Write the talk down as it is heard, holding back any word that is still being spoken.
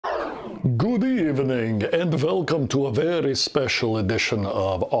Good evening and welcome to a very special edition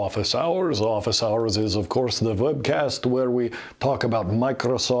of Office Hours. Office Hours is, of course, the webcast where we talk about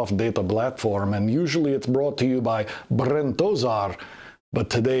Microsoft Data Platform, and usually it's brought to you by Brent Ozar, but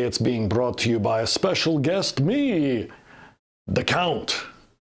today it's being brought to you by a special guest, me, the Count.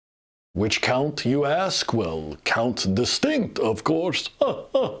 Which count, you ask? Well, count distinct, of course.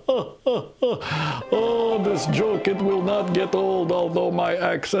 Oh, this joke, it will not get old, although my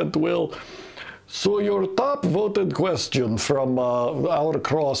accent will. So your top voted question from our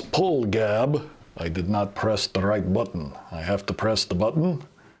cross poll, Gab. I did not press the right button. I have to press the button,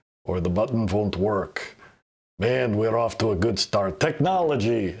 or the button won't work. Man, we're off to a good start.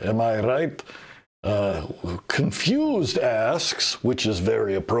 Technology, am I right? Confused asks, which is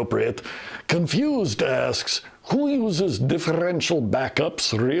very appropriate, Confused asks, who uses differential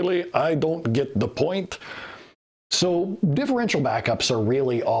backups? Really? I don't get the point. So differential backups are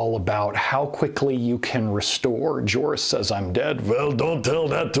really all about how quickly you can restore. Joris says I'm dead. Well, don't tell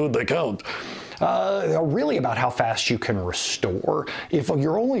that to the Count. Really about how fast you can restore. If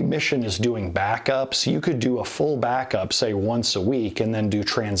your only mission is doing backups, you could do a full backup, say once a week, and then do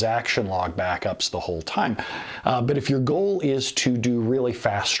transaction log backups the whole time. But if your goal is to do really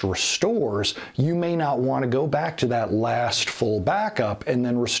fast restores, you may not want to go back to that last full backup and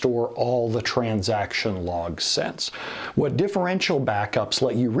then restore all the transaction logs since. What differential backups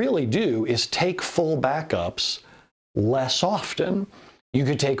let you really do is take full backups less often. You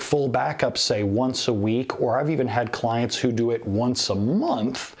could take full backups, say, once a week, or I've even had clients who do it once a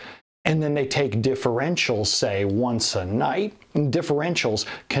month, and then they take differentials, say, once a night. And differentials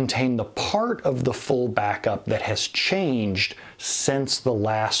contain the part of the full backup that has changed since the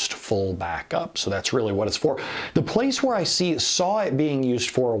last full backup. So that's really what it's for. The place where I saw it being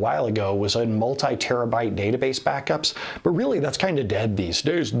used for a while ago was in multi-terabyte database backups, but really that's kind of dead these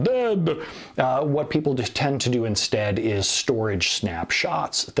days. Dead! What people just tend to do instead is storage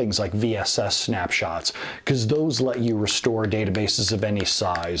snapshots, things like VSS snapshots, because those let you restore databases of any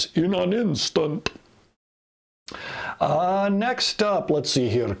size in an instant. Next up, let's see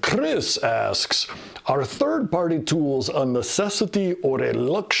here. Chris asks, are third-party tools a necessity or a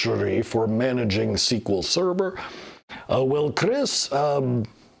luxury for managing SQL Server? Well, Chris,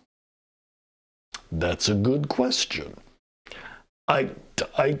 that's a good question. I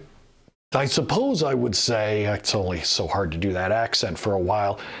suppose I would say, it's only so hard to do that accent for a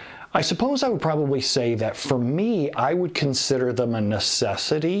while, I suppose I would probably say that for me, I would consider them a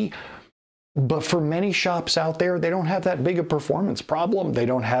necessity. But for many shops out there, they don't have that big a performance problem. They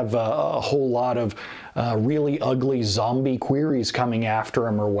don't have a whole lot of really ugly zombie queries coming after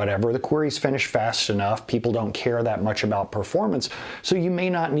them or whatever. The queries finish fast enough. People don't care that much about performance. So you may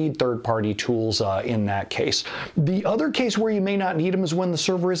not need third-party tools in that case. The other case where you may not need them is when the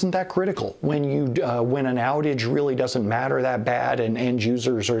server isn't that critical. When an outage really doesn't matter that bad and end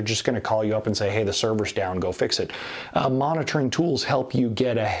users are just going to call you up and say, hey, the server's down, go fix it. Monitoring tools help you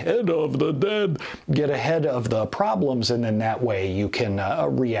get ahead of the dead, get ahead of the problems, and then that way you can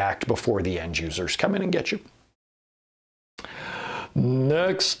react before the end users come in and get you.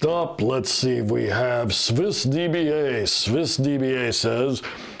 Next up, let's see, we have SwissDBA. SwissDBA says,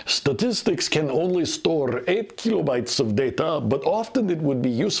 statistics can only store 8 kilobytes of data, but often it would be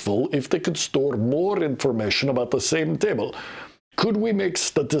useful if they could store more information about the same table. Could we make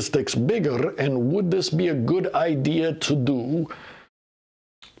statistics bigger, and would this be a good idea to do?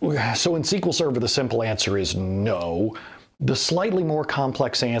 So in SQL Server, the simple answer is no. The slightly more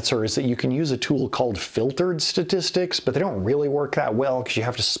complex answer is that you can use a tool called filtered statistics, but they don't really work that well because you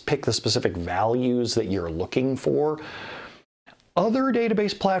have to pick the specific values that you're looking for. Other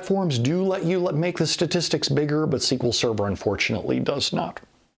database platforms do let you make the statistics bigger, but SQL Server unfortunately does not.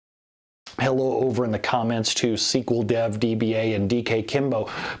 Hello over in the comments to SQL Dev, DBA, and DK Kimbo,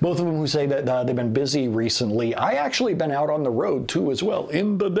 both of them who say that they've been busy recently. I actually been out on the road too as well,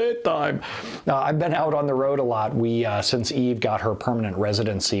 in the daytime. I've been out on the road a lot. Since Eve got her permanent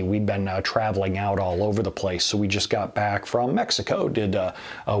residency, we've been traveling out all over the place. So we just got back from Mexico, did a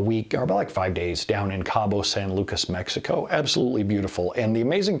week, or about like 5 days, down in Cabo San Lucas, Mexico. Absolutely beautiful. And the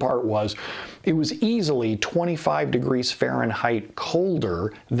amazing part was, it was easily 25 degrees Fahrenheit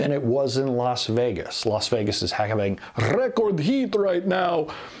colder than it was in Las Vegas. Las Vegas is having record heat right now,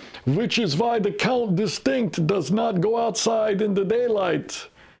 which is why the Count Distinct does not go outside in the daylight.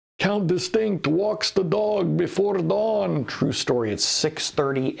 Count Distinct walks the dog before dawn. True story, it's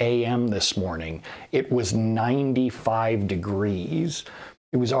 6:30 a.m. this morning. It was 95 degrees.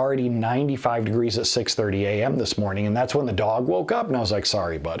 It was already 95 degrees at 6:30 a.m. this morning, and that's when the dog woke up, and I was like,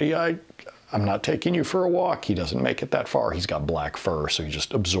 sorry, buddy, I'm not taking you for a walk. He doesn't make it that far. He's got black fur, so he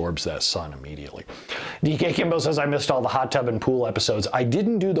just absorbs that sun immediately. DK Kimbo says, I missed all the hot tub and pool episodes. I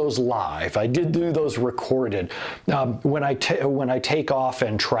didn't do those live. I did do those recorded. When I take off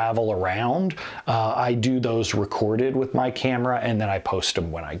and travel around, I do those recorded with my camera, and then I post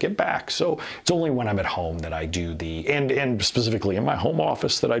them when I get back. So it's only when I'm at home that I do the, and specifically in my home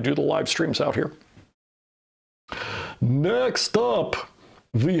office, that I do the live streams out here. Next up,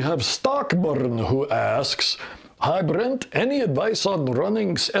 we have Stockburn, who asks, hi Brent, any advice on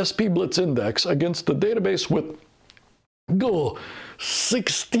running SP Blitz Index against the database with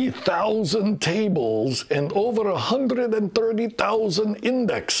 60,000 tables and over 130,000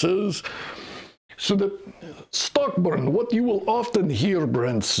 indexes? So that, Stockburn, what you will often hear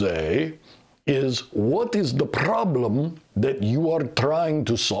Brent say is, what is the problem that you are trying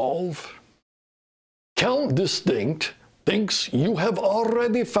to solve? Count Distinct thinks you have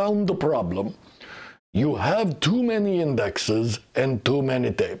already found the problem. You have too many indexes and too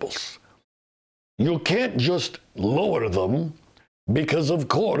many tables. You can't just lower them because, of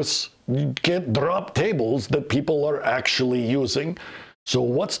course, you can't drop tables that people are actually using. So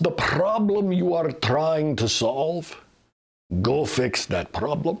what's the problem you are trying to solve? Go fix that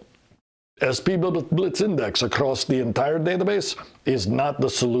problem. SP Blitz Index across the entire database is not the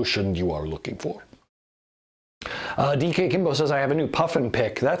solution you are looking for. DK Kimbo says, I have a new puffin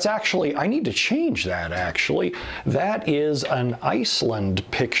pick. That's actually, I need to change that actually. That is an Iceland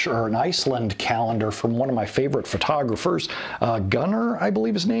picture, or an Iceland calendar from one of my favorite photographers, Gunnar, I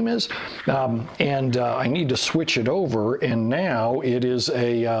believe his name is. I need to switch it over, and now it is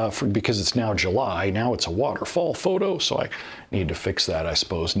a, because it's now July, now it's a waterfall photo, so I need to fix that, I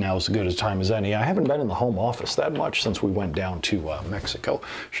suppose. Now is as good a time as any. I haven't been in the home office that much since we went down to Mexico.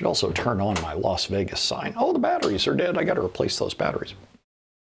 Should also turn on my Las Vegas sign. Oh, the batteries are dead. I got to replace those batteries.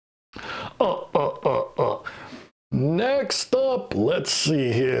 Next up, let's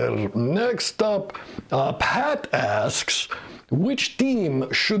see here. Next up, Pat asks, which team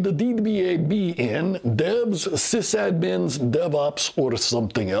should the DBA be in? Devs, sysadmins, DevOps, or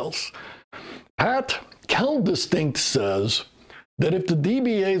something else? Pat, Count Distinct says that if the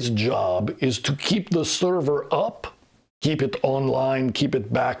DBA's job is to keep the server up, keep it online, keep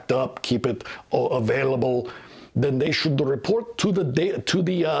it backed up, keep it available, then they should report to the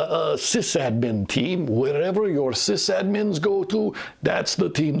sysadmin team. Wherever your sysadmins go to, that's the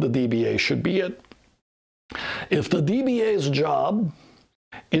team the DBA should be in. If the DBA's job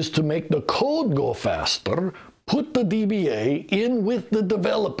is to make the code go faster, put the DBA in with the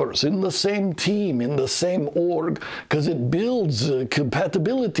developers, in the same team, in the same org, because it builds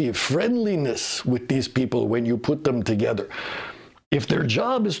compatibility, friendliness with these people when you put them together. If their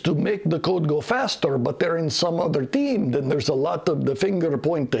job is to make the code go faster, but they're in some other team, then there's a lot of the finger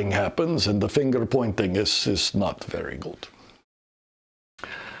pointing happens, and the finger pointing is not very good.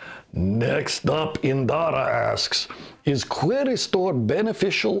 Next up, Indara asks, is query store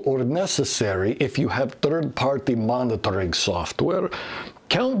beneficial or necessary if you have third-party monitoring software?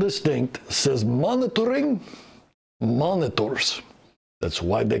 Count Distinct says monitoring monitors. That's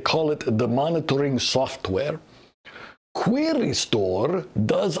why they call it the monitoring software. Query Store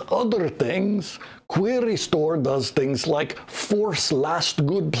does other things. Query Store does things like force last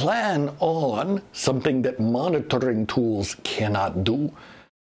good plan on, something that monitoring tools cannot do.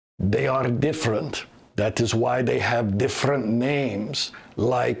 They are different. That is why they have different names,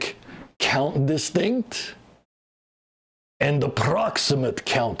 like Count Distinct and Approximate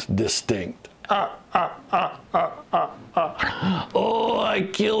Count Distinct. Oh,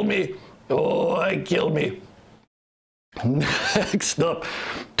 kill me. Oh, kill me. Next up,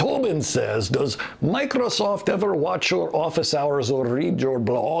 Tobin says, does Microsoft ever watch your office hours or read your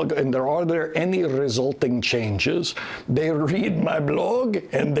blog? And are there any resulting changes? They read my blog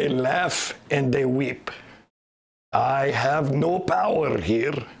and they laugh and they weep. I have no power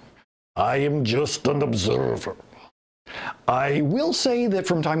here. I am just an observer. I will say that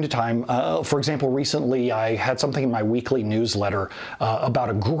from time to time, for example, recently I had something in my weekly newsletter about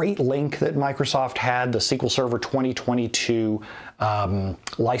a great link that Microsoft had, the SQL Server 2022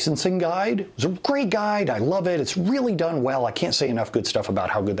 licensing guide. It was a great guide. I love it. It's really done well. I can't say enough good stuff about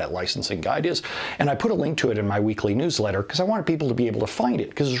how good that licensing guide is. And I put a link to it in my weekly newsletter because I wanted people to be able to find it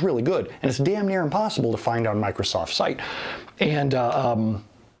because it's really good. And it's damn near impossible to find on Microsoft's site. And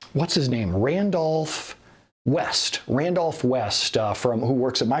what's his name? Randolph West, who works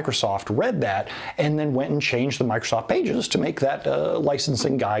at Microsoft, read that and then went and changed the Microsoft pages to make that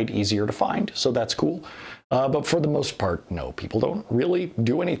licensing guide easier to find. So that's cool. But for the most part, no, people don't really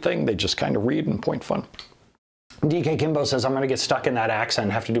do anything. They just kind of read and point fun. DK Kimbo says, I'm going to get stuck in that accent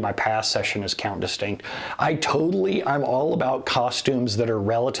and have to do my pass session as count distinct. I'm all about costumes that are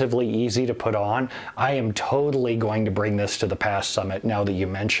relatively easy to put on. I am totally going to bring this to the pass summit now that you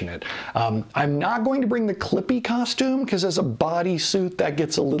mention it. I'm not going to bring the Clippy costume because as a bodysuit that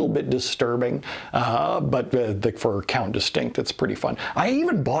gets a little bit disturbing, but for count distinct it's pretty fun. I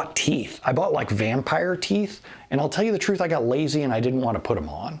even bought teeth. I bought like vampire teeth, and I'll tell you the truth, I got lazy and I didn't want to put them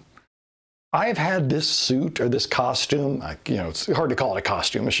on. I've had this suit or this costume, it's hard to call it a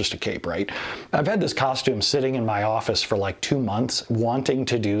costume, it's just a cape, right? I've had this costume sitting in my office for like 2 months wanting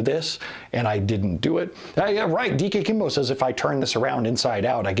to do this, and I didn't do it. Yeah, right, DK Kimbo says if I turn this around inside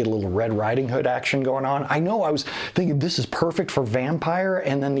out, I get a little Red Riding Hood action going on. I know, I was thinking this is perfect for vampire,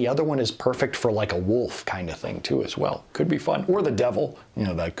 and then the other one is perfect for like a wolf kind of thing too as well. Could be fun. Or the devil,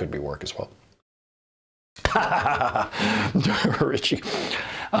 that could be work as well. Richie.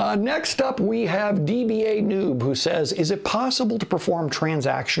 Next up, we have DBANoob, who says, is it possible to perform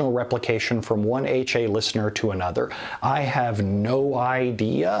transactional replication from one HA listener to another? I have no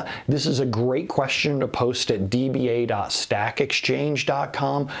idea. This is a great question to post at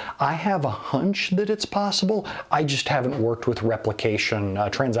dba.stackexchange.com. I have a hunch that it's possible. I just haven't worked with replication,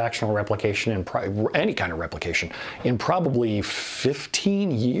 transactional replication, and any kind of replication in probably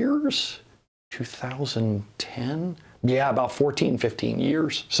 15 years? 2010? Yeah, about 14, 15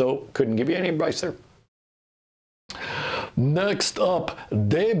 years. So couldn't give you any advice there. Next up,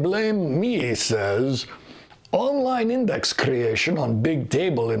 TheyBlameMe says, online index creation on big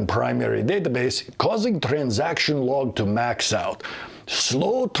table in primary database causing transaction log to max out.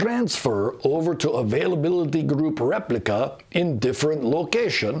 Slow transfer over to availability group replica in different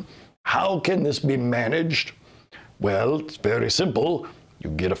location. How can this be managed? Well, it's very simple. You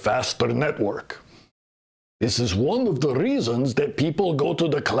get a faster network. This is one of the reasons that people go to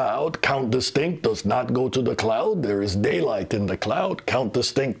the cloud. Count distinct does not go to the cloud. There is daylight in the cloud. Count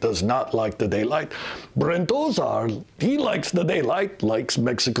distinct does not like the daylight. Brent Ozar, he likes the daylight, likes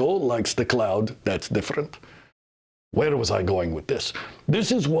Mexico, likes the cloud. That's different. Where was I going with this?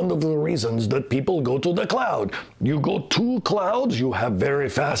 This is one of the reasons that people go to the cloud. You go to clouds, you have very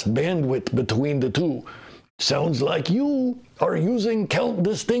fast bandwidth between the two. Sounds like you are using Count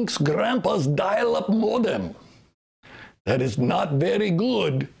Distinct's grandpa's dial-up modem. That is not very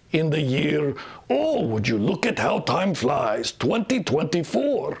good in the year, oh, would you look at how time flies,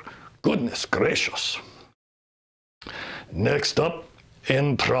 2024. Goodness gracious. Next up,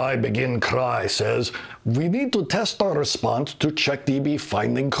 End Try Begin Cry says, we need to test our response to checkdb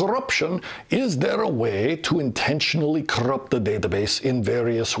finding corruption. Is there a way to intentionally corrupt the database in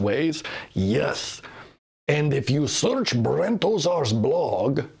various ways? Yes. And if you search Brent Ozar's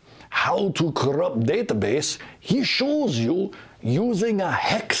blog, How to Corrupt Database, he shows you using a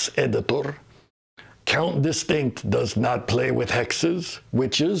hex editor. Count Distinct does not play with hexes,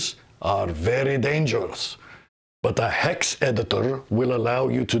 which are very dangerous. But a hex editor will allow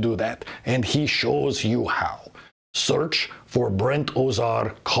you to do that, and he shows you how. Search for Brent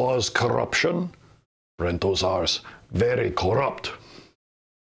Ozar cause corruption. Brent Ozar's very corrupt.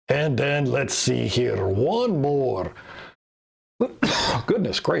 And then let's see here, one more.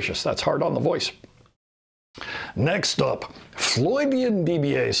 Goodness gracious, that's hard on the voice. Next up,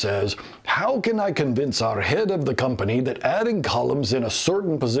 FloydianDB says, how can I convince our head of the company that adding columns in a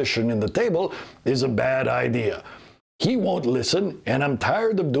certain position in the table is a bad idea? He won't listen, and I'm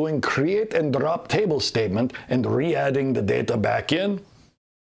tired of doing create and drop table statement and re-adding the data back in.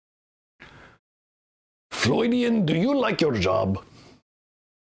 Floydian, do you like your job?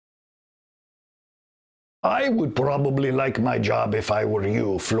 I would probably like my job if I were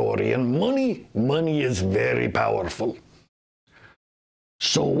you, Florian. Money is very powerful.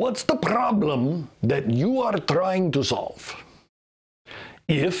 So what's the problem that you are trying to solve?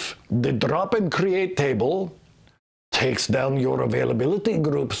 If the drop and create table takes down your availability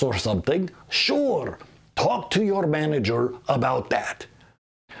groups or something, sure, talk to your manager about that.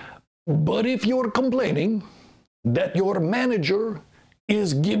 But if you're complaining that your manager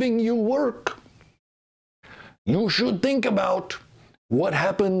is giving you work, you should think about what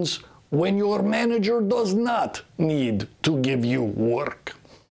happens when your manager does not need to give you work.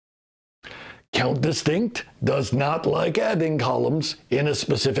 Count Distinct does not like adding columns in a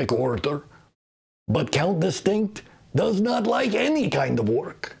specific order, but Count Distinct does not like any kind of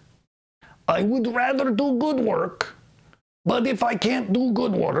work. I would rather do good work, but if I can't do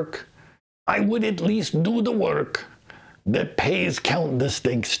good work, I would at least do the work that pays Count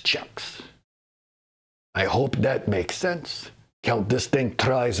Distinct's checks. I hope that makes sense. Count Distinct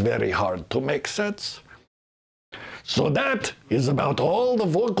tries very hard to make sense. So that is about all the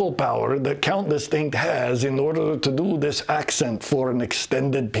vocal power that Count Distinct has in order to do this accent for an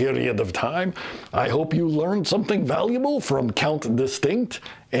extended period of time. I hope you learned something valuable from Count Distinct,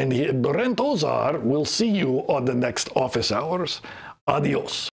 and Brent Ozar will see you on the next office hours. Adios.